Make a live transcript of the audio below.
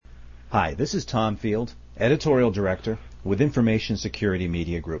Hi, this is Tom Field, Editorial Director with Information Security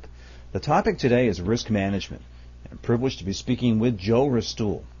Media Group. The topic today is risk management. I'm privileged to be speaking with Joe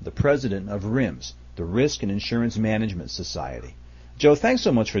Restoule, the President of RIMS, the Risk and Insurance Management Society. Joe, thanks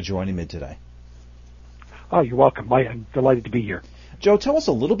so much for joining me today. Oh, you're welcome. I'm delighted to be here. Joe, tell us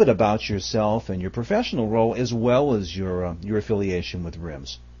a little bit about yourself and your professional role as well as your affiliation with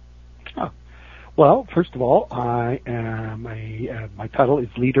RIMS. Well, first of all, I am my title is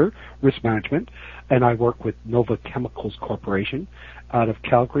Leader Risk Management, and I work with Nova Chemicals Corporation out of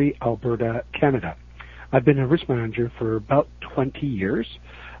Calgary, Alberta, Canada. I've been a risk manager for about 20 years,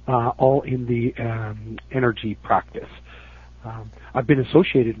 all in the energy practice. I've been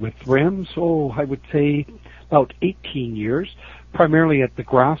associated with RIMS, I would say about 18 years, primarily at the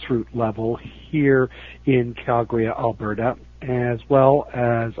grassroots level here in Calgary, Alberta, as well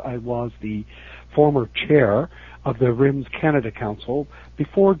as I was the former chair of the RIMS Canada Council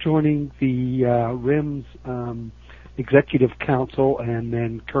before joining the RIMS Executive Council and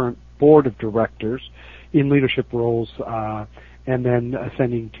then current Board of Directors in leadership roles, and then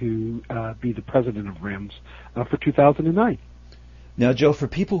ascending to be the president of RIMS for 2009. Now, Joe, for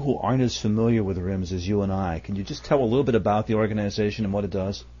people who aren't as familiar with RIMS as you and I, can you just tell a little bit about the organization and what it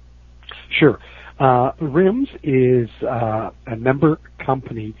does? Sure. RIMS is a member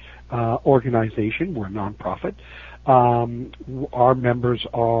company organization. We're a nonprofit. Our members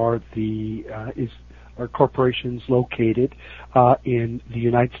are are corporations located in the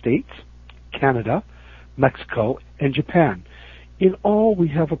United States, Canada, Mexico, and Japan. In all, we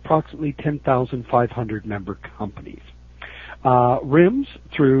have approximately 10,500 member companies. RIMS,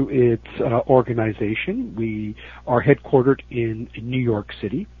 through its organization, we are headquartered in New York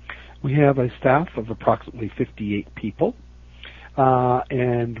City. We have a staff of approximately 58 people,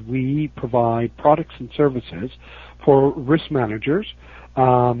 and we provide products and services for risk managers,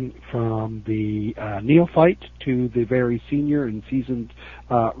 from the neophyte to the very senior and seasoned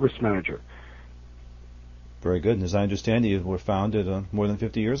risk manager. Very good. And as I understand it, you were founded more than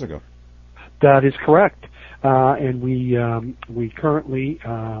 50 years ago. That is correct. And we currently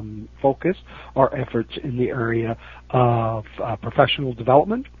focus our efforts in the area of professional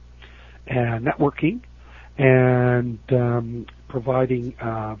development and networking, and providing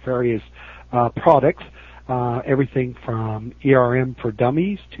various products, everything from ERM for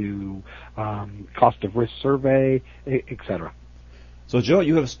dummies to cost of risk survey, etc. So, Joe,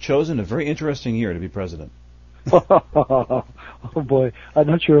 you have chosen a very interesting year to be president. Oh boy, I'm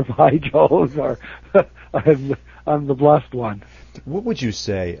not sure if I chose or I'm the blessed one. What would you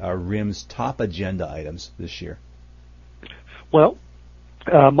say are RIM's top agenda items this year? Well,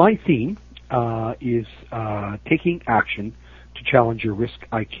 my theme is taking action to challenge your risk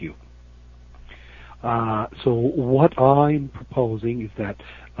IQ. So what I'm proposing is that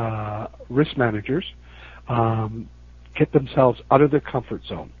risk managers get themselves out of their comfort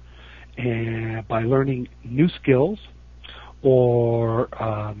zone, and by learning new skills or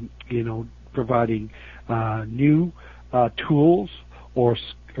providing new tools or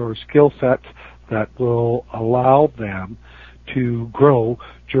skill sets that will allow them to grow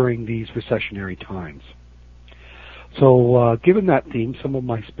during these recessionary times. So given that theme, some of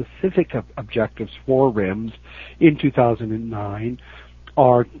my specific objectives for RIMS in 2009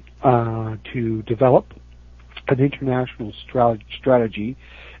 are to develop an international strategy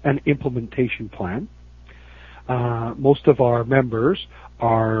and implementation plan. Most of our members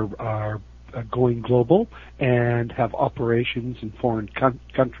are going global and have operations in foreign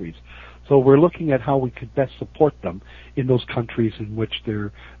countries. So we're looking at how we could best support them in those countries in which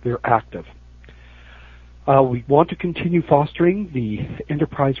they're active. We want to continue fostering the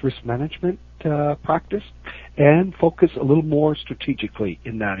enterprise risk management practice and focus a little more strategically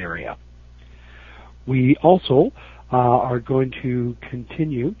in that area. We also are going to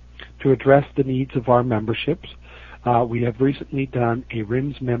continue to address the needs of our memberships. We have recently done a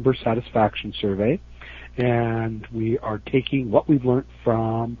RIMS member satisfaction survey, and we are taking what we've learned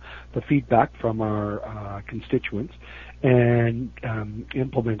from the feedback from our constituents and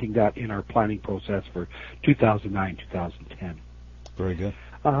implementing that in our planning process for 2009-2010. Very good.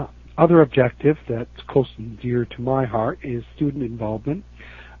 Other objective that's close and dear to my heart is student involvement.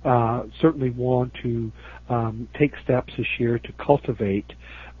 Certainly want to take steps this year to cultivate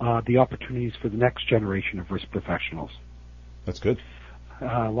the opportunities for the next generation of risk professionals. That's good.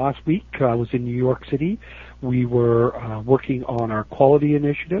 Last week, I was in New York City. We were working on our quality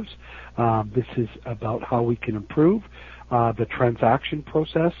initiatives. This is about how we can improve the transaction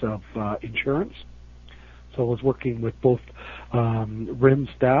process of insurance. So I was working with both RIM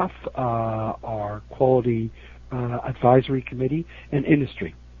staff, our quality advisory committee, and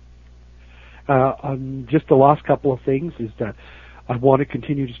industry. Just the last couple of things is that I want to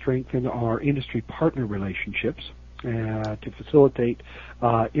continue to strengthen our industry partner relationships to facilitate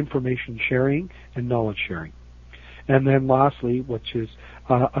information sharing and knowledge sharing. And then lastly, which is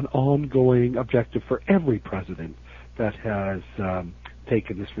an ongoing objective for every president that has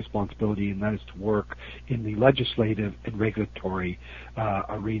taken this responsibility, and that is to work in the legislative and regulatory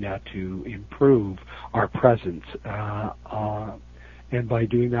arena to improve our presence. And by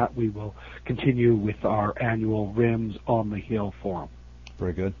doing that, we will continue with our annual RIMS on the Hill Forum.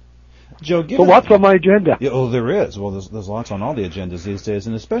 Very good. Joe, so what's on my agenda? Yeah, oh, there is. Well, there's lots on all the agendas these days,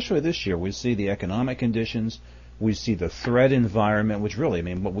 and especially this year. We see the economic conditions. We see the threat environment, which really, I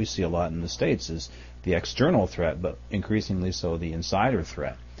mean, what we see a lot in the States is the external threat, but increasingly so the insider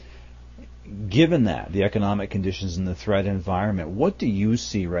threat. Given that, the economic conditions and the threat environment, what do you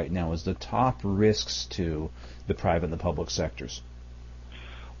see right now as the top risks to the private and the public sectors?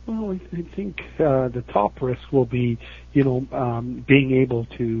 Well, I think the top risk will be, being able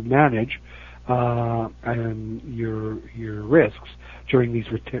to manage your risks during these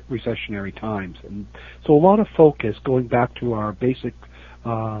recessionary times, and so a lot of focus going back to our basic,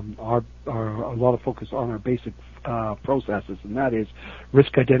 a lot of focus on our basic processes, and that is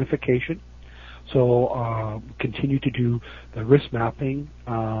risk identification. So continue to do the risk mapping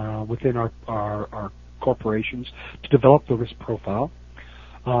within our corporations to develop the risk profile.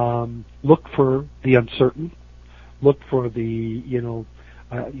 Look for the uncertain. Look for the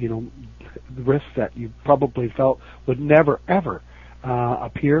the risks that you probably felt would never ever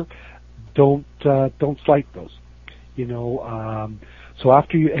appear. Don't slight those. So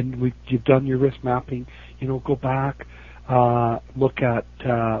after you've done your risk mapping, go back, look at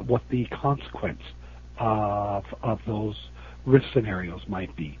what the consequence of those risk scenarios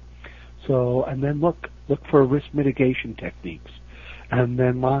might be. So, and then look for risk mitigation techniques. And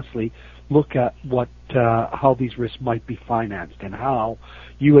then lastly, look at how these risks might be financed and how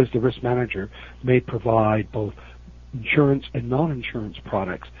you as the risk manager may provide both insurance and non-insurance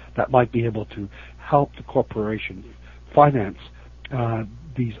products that might be able to help the corporation finance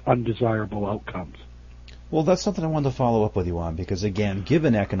these undesirable outcomes. Well, that's something I wanted to follow up with you on because, again,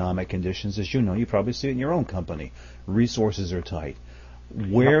 given economic conditions, as you know, you probably see it in your own company, resources are tight.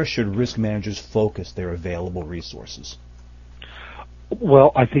 Where should risk managers focus their available resources?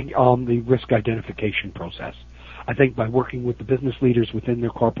 Well, I think on the risk identification process. I think by working with the business leaders within their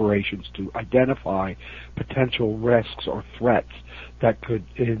corporations to identify potential risks or threats that could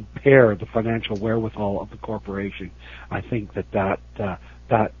impair the financial wherewithal of the corporation, I think that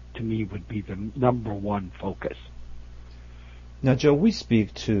to me would be the number one focus. Now, Joe, we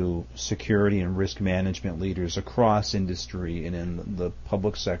speak to security and risk management leaders across industry and in the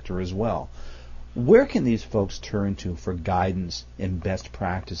public sector as well. Where can these folks turn to for guidance and best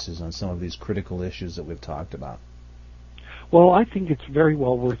practices on some of these critical issues that we've talked about? Well, I think it's very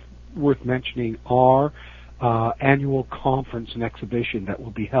well worth mentioning our annual conference and exhibition that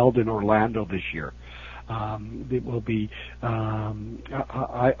will be held in Orlando this year. It will be,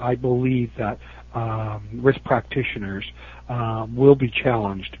 I believe that risk practitioners will be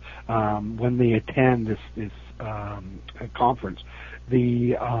challenged when they attend this conference.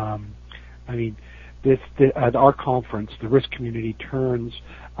 At our conference, the risk community turns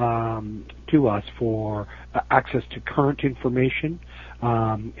to us for access to current information,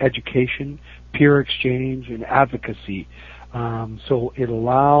 education, peer exchange, and advocacy. So it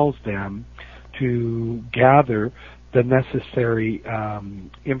allows them to gather the necessary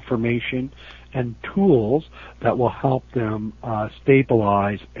information and tools that will help them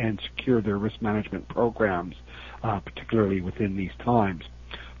stabilize and secure their risk management programs, particularly within these times.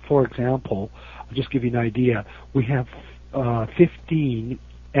 For example, I'll just give you an idea. We have 15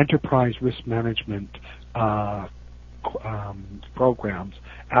 enterprise risk management programs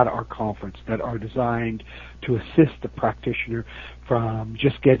at our conference that are designed to assist the practitioner from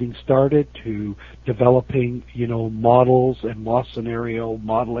just getting started to developing, models and loss scenario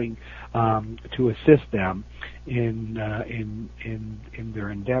modeling to assist them in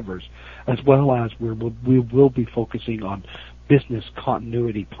their endeavors, as well as we will be focusing on business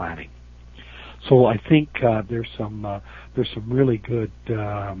continuity planning. So I think there's some really good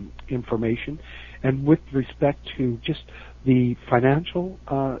information, and with respect to just the financial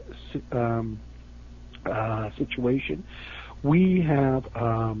situation, we have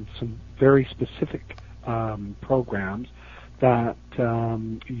some very specific programs that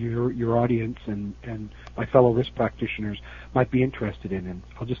your audience and my fellow risk practitioners might be interested in, and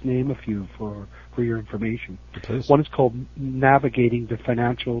I'll just name a few for your information. Please. One is called Navigating the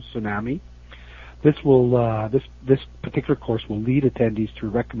Financial Tsunami. This particular course will lead attendees through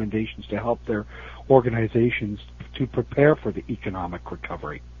recommendations to help their organizations to prepare for the economic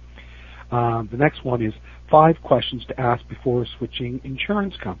recovery. The next one is 5 questions to ask before switching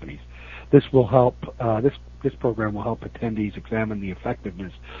insurance companies. This will help. This program will help attendees examine the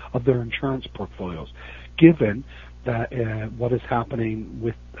effectiveness of their insurance portfolios, given that what is happening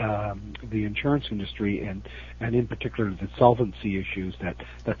with the insurance industry and in particular the solvency issues that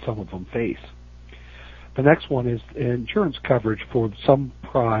some of them face. The next one is insurance coverage for some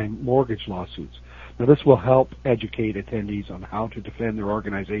prime mortgage lawsuits. Now, this will help educate attendees on how to defend their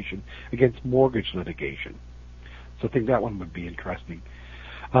organization against mortgage litigation. So I think that one would be interesting.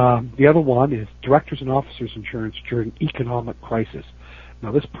 The other one is directors and officers insurance during economic crisis.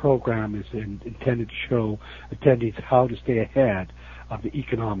 Now, this program is intended to show attendees how to stay ahead of the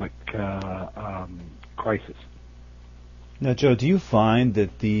economic crisis. Now, Joe, do you find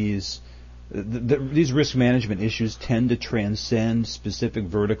that these risk management issues tend to transcend specific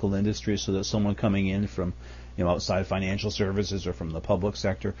vertical industries, so that someone coming in from outside financial services or from the public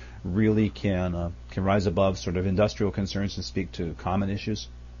sector really can rise above sort of industrial concerns and speak to common issues?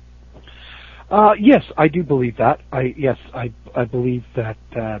 Yes, I do believe that. I believe that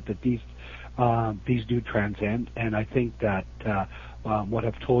these do transcend, and I think that what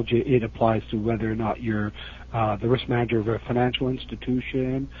I've told you, it applies to whether or not you're the risk manager of a financial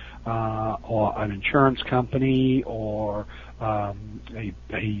institution, or an insurance company, or a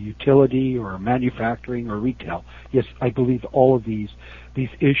utility, or manufacturing, or retail. Yes, I believe all of these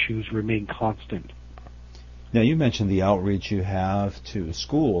issues remain constant. Now, you mentioned the outreach you have to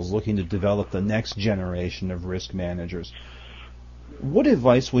schools looking to develop the next generation of risk managers. What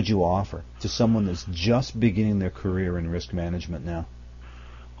advice would you offer to someone that's just beginning their career in risk management now?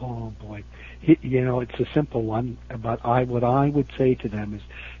 Oh, boy. It's a simple one, but what I would say to them is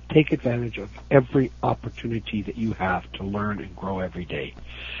take advantage of every opportunity that you have to learn and grow every day.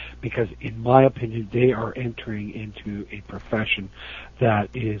 Because in my opinion, they are entering into a profession that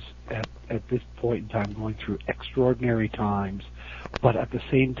is at this point in time going through extraordinary times, but at the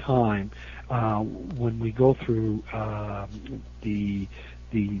same time, when we go through the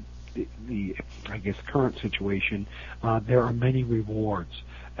I guess current situation, there are many rewards,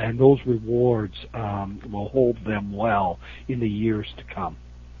 and those rewards will hold them well in the years to come.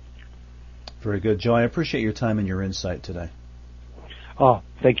 Very good, Joe. I appreciate your time and your insight today. Oh,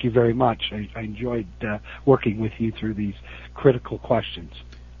 thank you very much. I enjoyed working with you through these critical questions.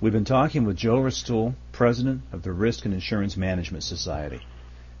 We've been talking with Joe Restoule, President of the Risk and Insurance Management Society.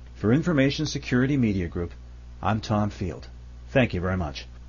 For Information Security Media Group, I'm Tom Field. Thank you very much.